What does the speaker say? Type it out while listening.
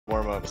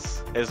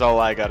warm-ups, is all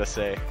I gotta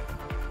say.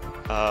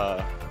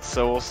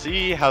 So we'll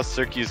see how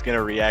Circu's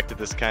gonna react to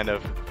this kind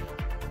of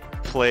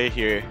play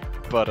here,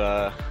 but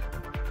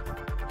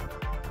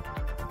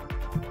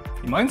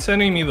You mind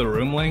sending me the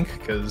room link?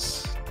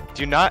 Because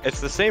do not.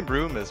 It's the same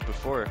room as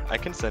before. I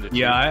can send it to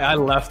you. yeah, I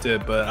left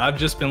it, but I've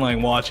just been like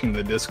watching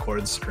the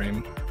Discord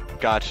stream.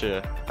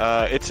 Gotcha.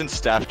 It's in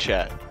staff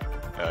chat,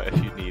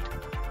 if you need.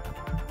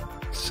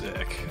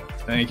 Sick.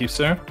 Thank you,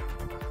 sir.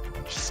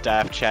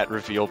 Staff chat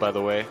reveal, by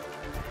the way.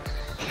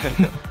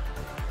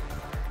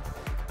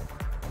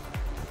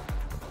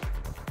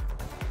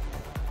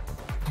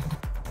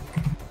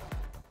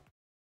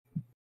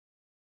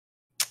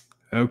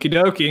 Okie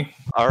dokie.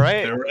 All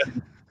right.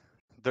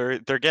 They're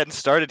getting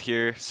started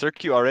here.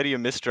 Circu already a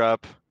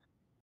misdrop.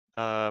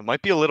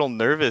 Might be a little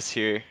nervous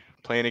here,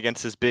 playing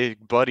against his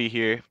big buddy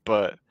here,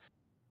 but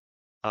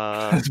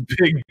his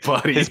big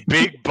buddy. His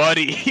big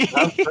buddy.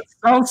 That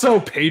sounds so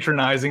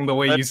patronizing the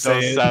way you say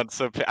it. Sound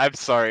so. I'm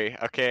sorry.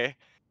 Okay,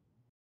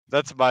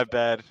 that's my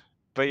bad.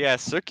 But yeah,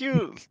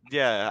 Circu.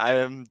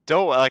 Yeah,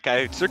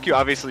 Circu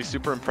obviously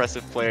super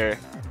impressive player.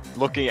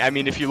 I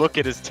mean, if you look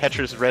at his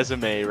Tetris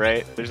resume,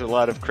 right? There's a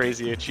lot of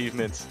crazy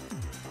achievements.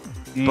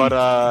 But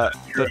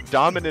the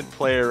dominant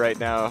player right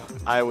now,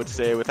 I would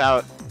say,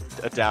 without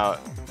a doubt,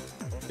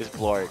 is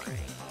Blaarg.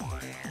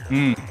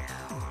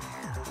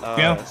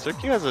 Yeah.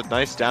 Circu has a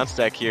nice down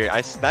stack here.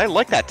 I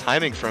like that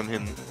timing from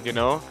him, you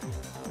know?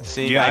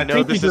 Seeing, Yeah, I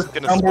know this is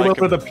gonna stumbled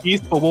spike over him. the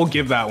piece, but we'll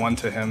give that one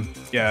to him.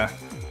 Yeah.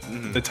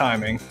 The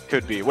timing.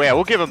 Could be. Well, yeah,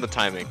 we'll give him the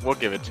timing. We'll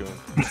give it to him.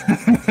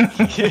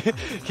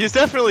 He's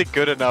definitely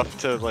good enough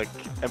to like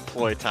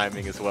employ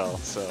timing as well.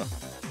 So,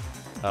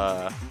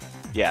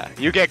 yeah,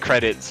 you get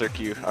credit,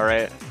 Circu. All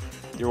right,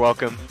 you're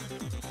welcome.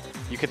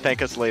 You can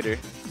thank us later.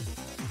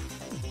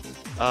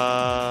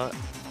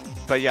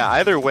 But yeah,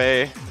 either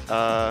way,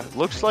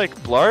 looks like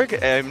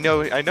Blaarg.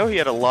 I know he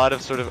had a lot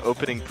of sort of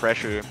opening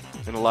pressure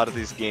in a lot of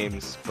these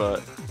games,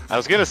 but I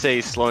was gonna say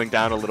he's slowing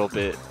down a little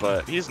bit,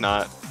 but he's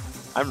not.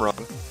 I'm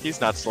wrong. He's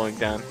not slowing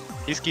down.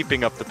 He's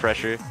keeping up the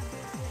pressure.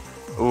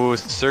 Ooh,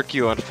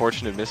 Circu,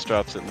 unfortunate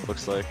misdrops, it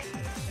looks like.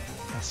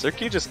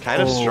 Circu just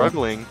kind of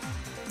struggling.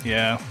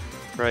 Yeah.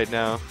 Right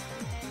now.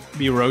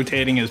 Be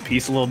rotating his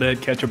piece a little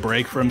bit, catch a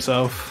break for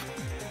himself.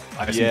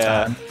 Buy some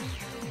time.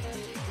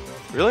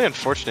 Really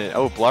unfortunate.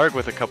 Oh, Blaarg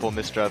with a couple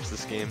misdrops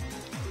this game.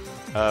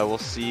 We'll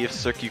see if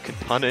Circu can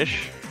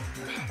punish.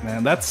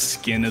 Man, that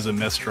skin is a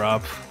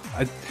misdrop.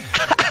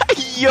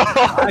 Yo!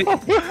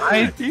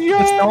 I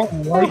just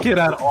don't like it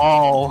at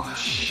all.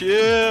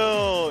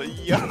 Chill!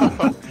 Yo!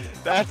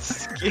 That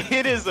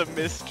skin is a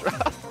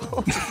misdrop.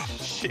 Oh,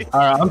 shit.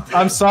 Alright,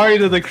 I'm sorry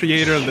to the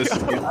creator of this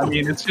skin. I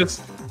mean, it's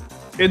just...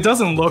 It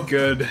doesn't look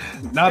good.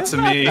 Not to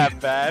me. It's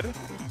not that bad.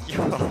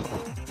 Yo.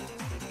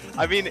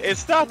 I mean,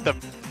 it's not the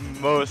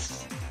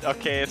most...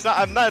 Okay, it's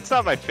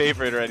not my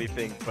favorite or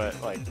anything,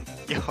 but, like,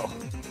 yo...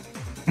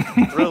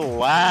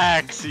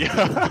 Relax, yo.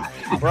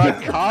 We're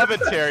on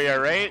commentary,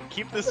 alright?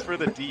 Keep this for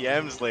the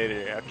DMs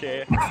later,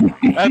 okay?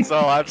 That's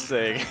all I'm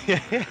saying.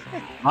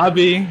 Might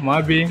be.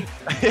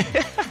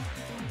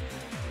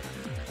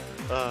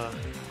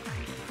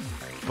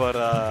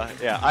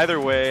 Yeah, either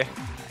way,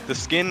 the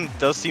skin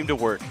does seem to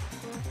work,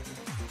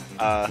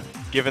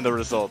 given the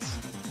results.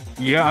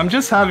 Yeah, I'm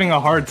just having a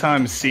hard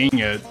time seeing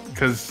it,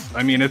 because,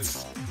 I mean,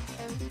 it's...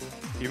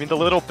 You mean the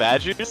little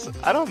badgers?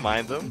 I don't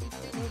mind them.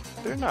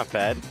 They're not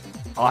bad.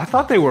 Oh, I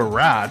thought they were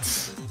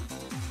rats.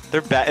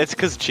 They're bad. It's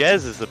because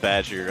Jez is the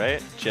badger,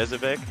 right?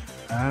 Jezebek?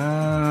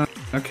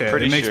 Okay,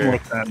 Pretty it makes sure. more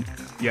sense.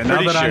 Yeah,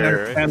 Pretty now that I sure,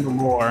 understand the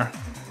lore.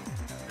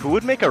 Who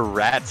would make a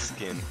rat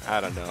skin?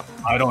 I don't know.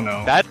 I don't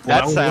know. That was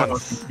what I sounds...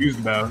 was confused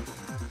about.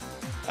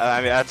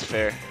 I mean, that's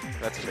fair.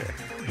 That's fair.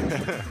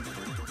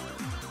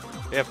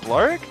 Yeah,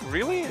 Blaarg?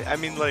 Really? I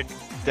mean, like,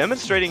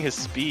 demonstrating his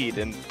speed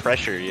and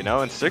pressure, you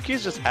know? And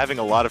Circu's just having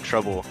a lot of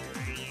trouble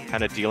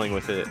kind of dealing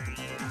with it.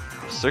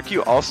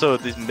 Circu also,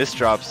 these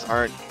misdrops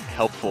aren't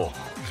helpful.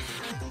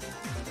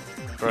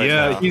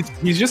 Yeah,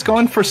 he's just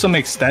going for some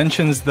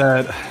extensions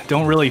that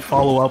don't really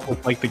follow up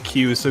with like the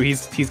Q. So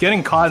he's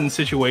getting caught in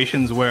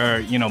situations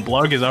where, you know,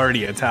 Blaarg is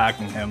already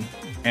attacking him,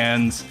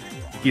 and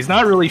he's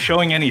not really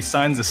showing any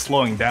signs of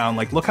slowing down.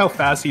 Like, look how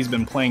fast he's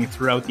been playing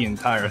throughout the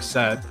entire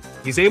set.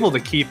 He's able to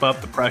keep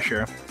up the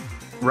pressure.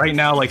 Right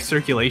now, like,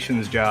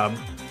 Circu1ation's job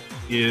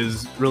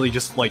is really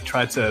just like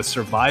try to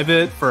survive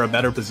it for a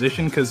better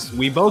position, because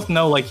we both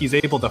know like he's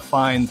able to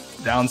find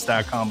down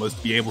stack combos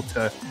to be able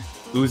to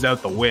ooze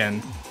out the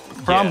win.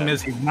 The problem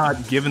is he's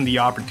not given the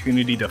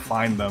opportunity to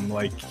find them.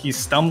 Like, he's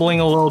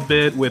stumbling a little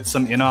bit with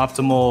some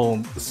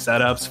inoptimal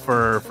setups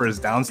for his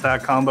down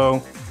stack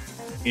combo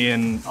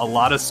in a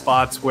lot of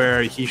spots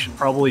where he should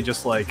probably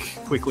just like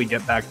quickly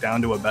get back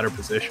down to a better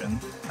position.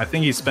 I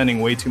think he's spending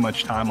way too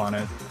much time on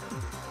it.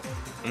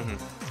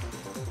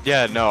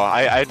 Yeah, no,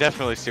 I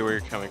definitely see where you're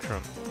coming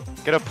from.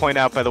 Gotta point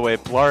out, by the way,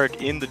 Blaarg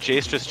in the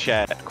Jstris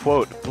chat,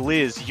 quote,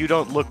 "Blizz, you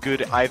don't look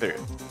good either."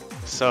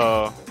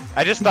 So,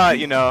 I just thought,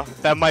 you know,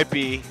 that might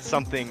be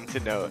something to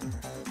note.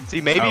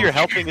 See, maybe you're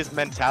helping his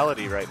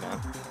mentality right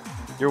now.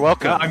 You're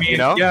welcome. Yeah, I mean, you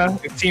know? yeah,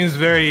 it seems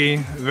very,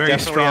 very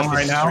Definitely strong has to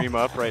right now. stream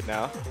up right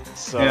now.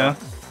 So. Yeah.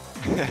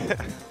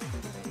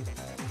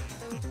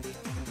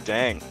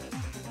 Dang.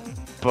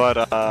 But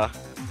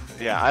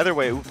yeah. Either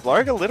way,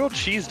 Blaarg a little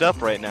cheesed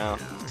up right now.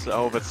 So,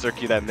 oh, but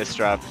Circu that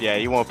misdrop. Yeah,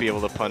 he won't be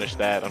able to punish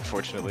that,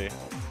 unfortunately.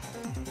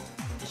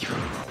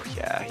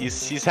 Yeah,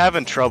 he's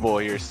having trouble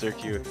here,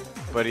 Circu.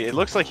 But it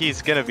looks like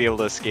he's gonna be able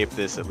to escape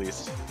this at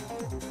least,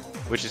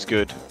 which is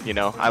good. You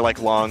know, I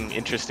like long,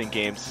 interesting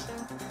games.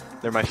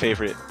 They're my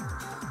favorite.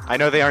 I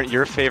know they aren't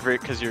your favorite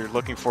because you're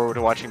looking forward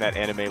to watching that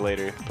anime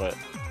later, but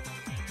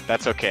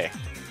that's okay.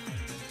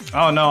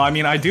 Oh no, I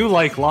mean I do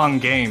like long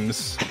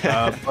games,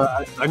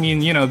 but I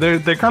mean you know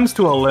there comes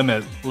to a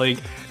limit. Like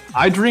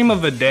I dream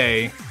of a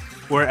day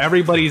where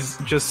everybody's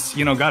just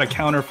got a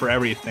counter for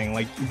everything.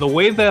 Like the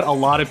way that a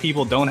lot of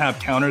people don't have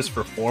counters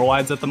for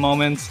 4-wides at the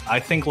moment, I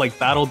think like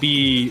that'll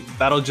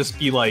just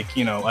be like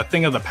a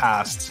thing of the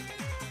past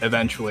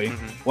eventually.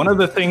 One of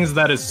the things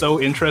that is so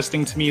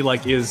interesting to me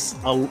like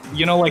is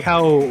like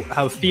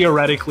how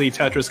theoretically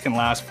Tetris can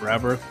last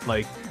forever.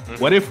 Like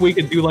what if we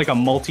could do like a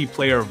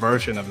multiplayer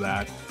version of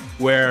that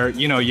where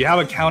you have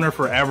a counter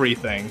for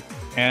everything,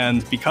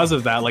 and because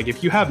of that, like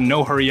if you have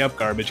no hurry up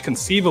garbage,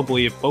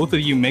 conceivably if both of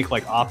you make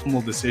like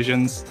optimal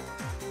decisions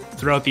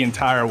throughout the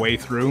entire way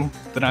through,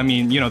 then I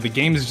mean the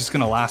game is just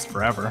gonna last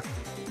forever.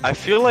 I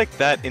feel like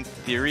that in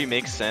theory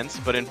makes sense,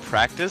 but in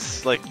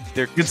practice, like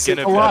there's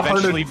gonna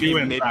eventually be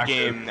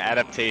mid-game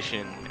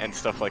adaptation and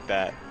stuff like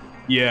that.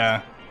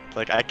 Yeah.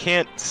 Like I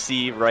can't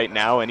see right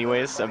now,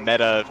 anyways, a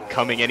meta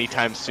coming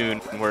anytime soon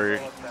where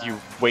you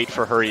wait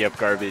for hurry up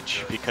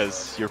garbage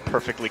because you're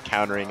perfectly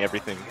countering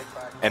everything,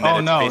 and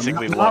then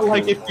basically not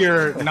like if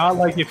you're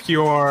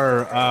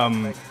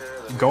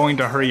going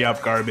to hurry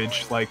up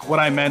garbage. Like what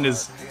I meant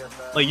is,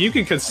 like you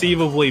could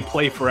conceivably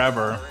play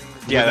forever.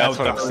 Yeah, that's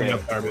what I'm saying.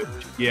 Garbage.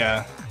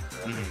 Yeah.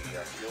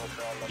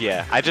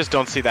 Yeah, I just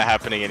don't see that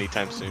happening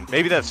anytime soon.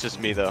 Maybe that's just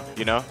me though,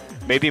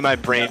 Maybe my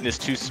brain is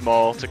too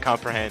small to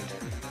comprehend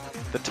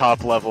the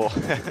top level.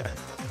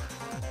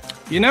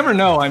 You never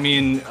know. I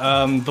mean,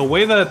 the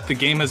way that the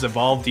game has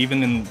evolved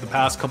even in the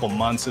past couple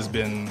months has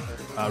been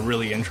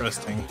really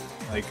interesting.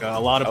 Like a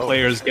lot of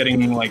players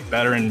getting like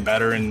better and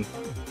better in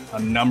a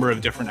number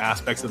of different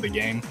aspects of the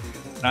game.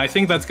 And I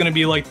think that's going to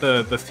be like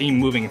the theme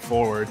moving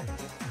forward.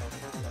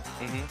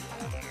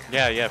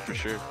 Yeah, for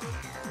sure.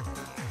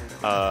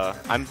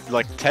 I'm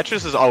like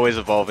Tetris is always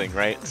evolving,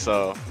 right?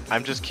 So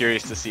I'm just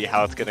curious to see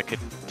how it's gonna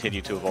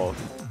continue to evolve.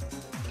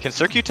 Can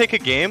Circu take a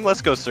game?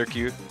 Let's go,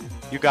 Circu.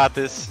 You got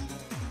this.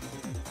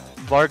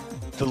 Blaarg,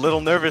 a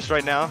little nervous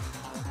right now.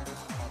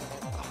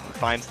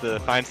 Finds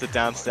the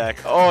down stack.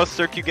 Oh,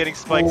 Circu getting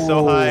spiked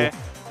so high.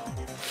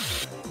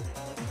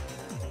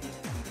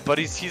 But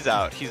he's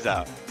out. He's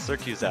out.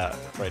 Circu's out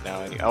right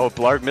now. Oh,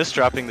 Blaarg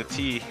misdropping the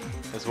T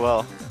as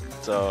well.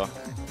 So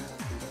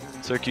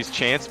Circu's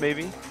chance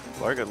maybe.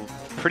 Blaarg a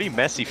pretty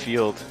messy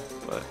field,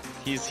 but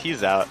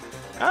he's out.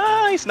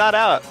 Ah, he's not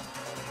out.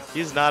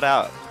 He's not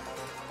out.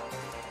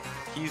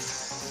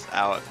 He's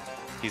out.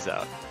 He's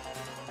out.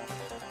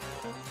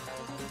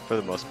 For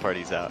the most part,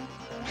 he's out.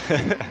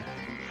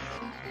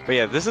 But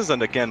yeah, this is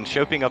again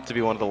shaping up to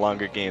be one of the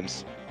longer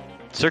games.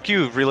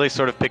 Circu really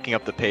sort of picking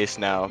up the pace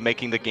now,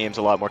 making the games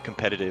a lot more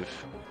competitive.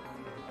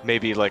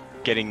 Maybe like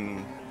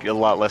getting a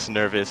lot less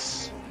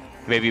nervous.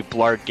 Maybe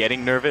Blaarg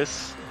getting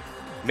nervous.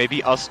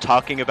 Maybe us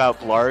talking about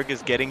Blaarg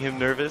is getting him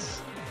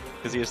nervous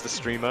because he has to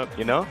stream up,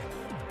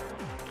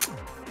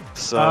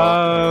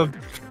 So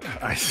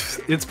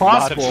it's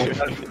possible.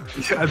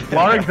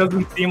 Blaarg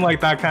doesn't seem like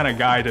that kind of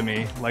guy to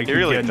me. Like he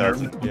really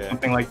doesn't.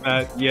 Something like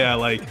that. Yeah,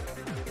 like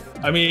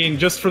I mean,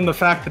 just from the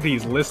fact that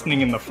he's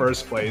listening in the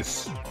first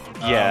place.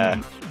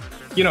 Yeah.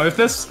 If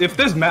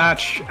this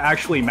match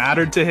actually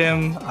mattered to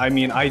him, I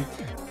mean, I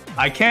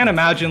can't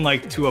imagine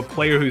like to a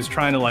player who's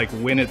trying to like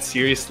win it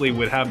seriously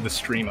would have the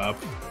stream up.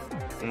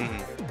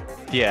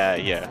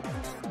 Yeah.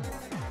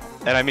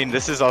 And I mean,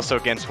 this is also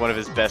against one of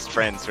his best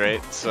friends,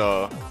 right?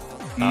 So,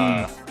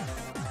 oh,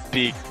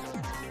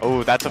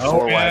 that's a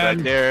 4-wide right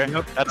there.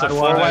 Yep, that's a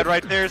 4-wide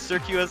right there.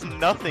 Circu has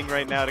nothing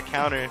right now to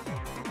counter.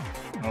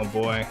 Oh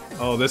boy.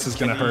 Oh, this is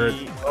gonna hurt.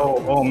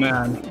 Oh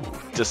man.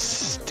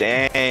 Just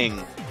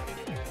dang.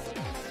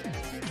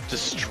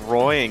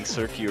 Destroying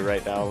Circu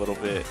right now a little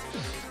bit.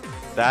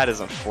 That is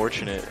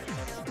unfortunate.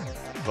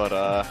 But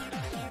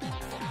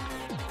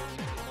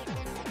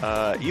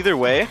either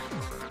way,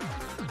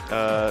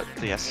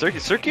 yeah,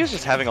 Circu is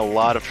just having a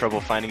lot of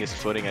trouble finding his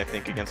footing, I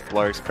think, against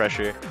Blaarg's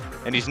pressure,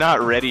 and he's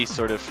not ready,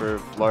 sort of, for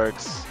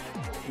Blaarg's.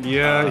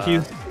 Yeah,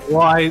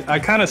 I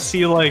kind of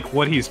see like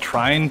what he's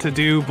trying to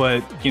do,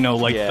 but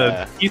like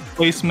the piece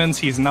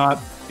placements,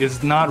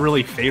 is not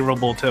really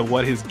favorable to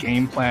what his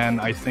game plan,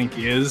 I think,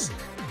 is.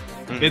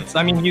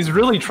 I mean, he's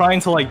really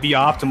trying to like be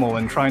optimal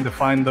and trying to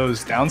find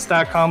those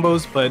downstack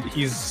combos, but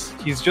he's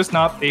just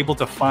not able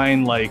to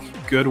find like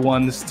good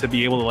ones to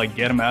be able to like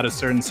get him out of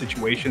certain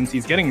situations.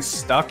 He's getting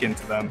stuck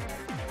into them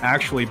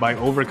actually by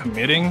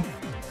overcommitting,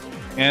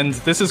 and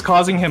this is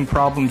causing him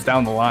problems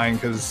down the line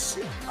because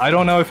I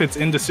don't know if it's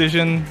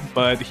indecision,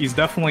 but he's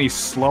definitely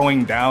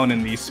slowing down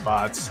in these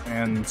spots,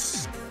 and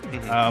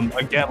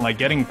again, like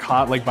getting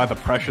caught like by the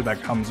pressure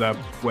that comes up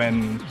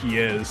when he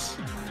is.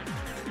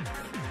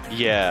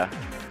 Yeah,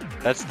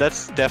 that's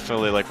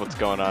definitely like what's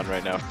going on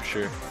right now for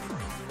sure.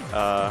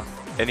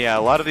 And yeah,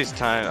 a lot of the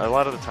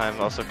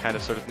time, also kind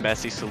of sort of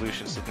messy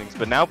solutions to things.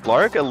 But now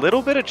Blaarg, a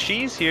little bit of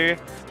cheese here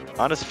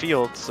on his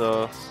field,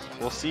 so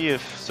we'll see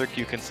if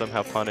Circu can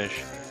somehow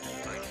punish.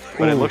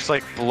 But it looks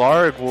like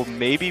Blaarg will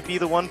maybe be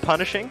the one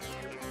punishing.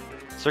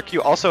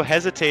 Circu also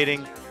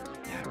hesitating.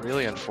 Yeah,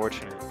 really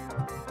unfortunate.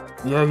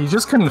 Yeah, he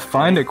just couldn't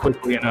find it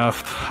quickly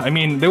enough. I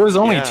mean, there was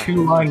only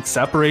 2 lines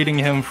separating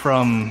him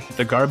from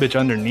the garbage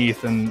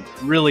underneath, and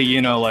really,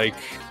 you know, like,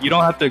 you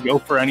don't have to go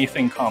for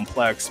anything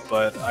complex,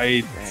 but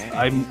I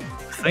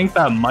think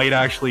that might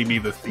actually be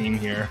the theme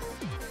here.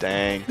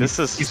 Dang, this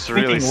is a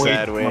really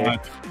sad way.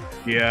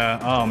 Yeah,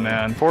 oh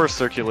man. Poor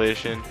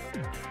Circu1ation.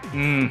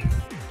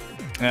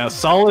 Yeah,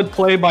 solid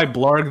play by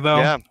Blaarg, though.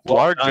 Yeah,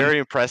 Blaarg, very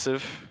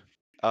impressive.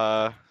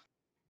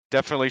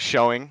 Definitely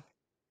showing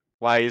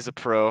why he's a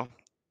pro.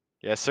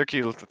 Yeah,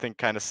 Circu, I think,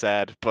 kind of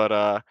sad,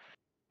 but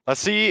let's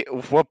see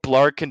what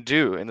Blaarg can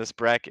do in this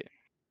bracket.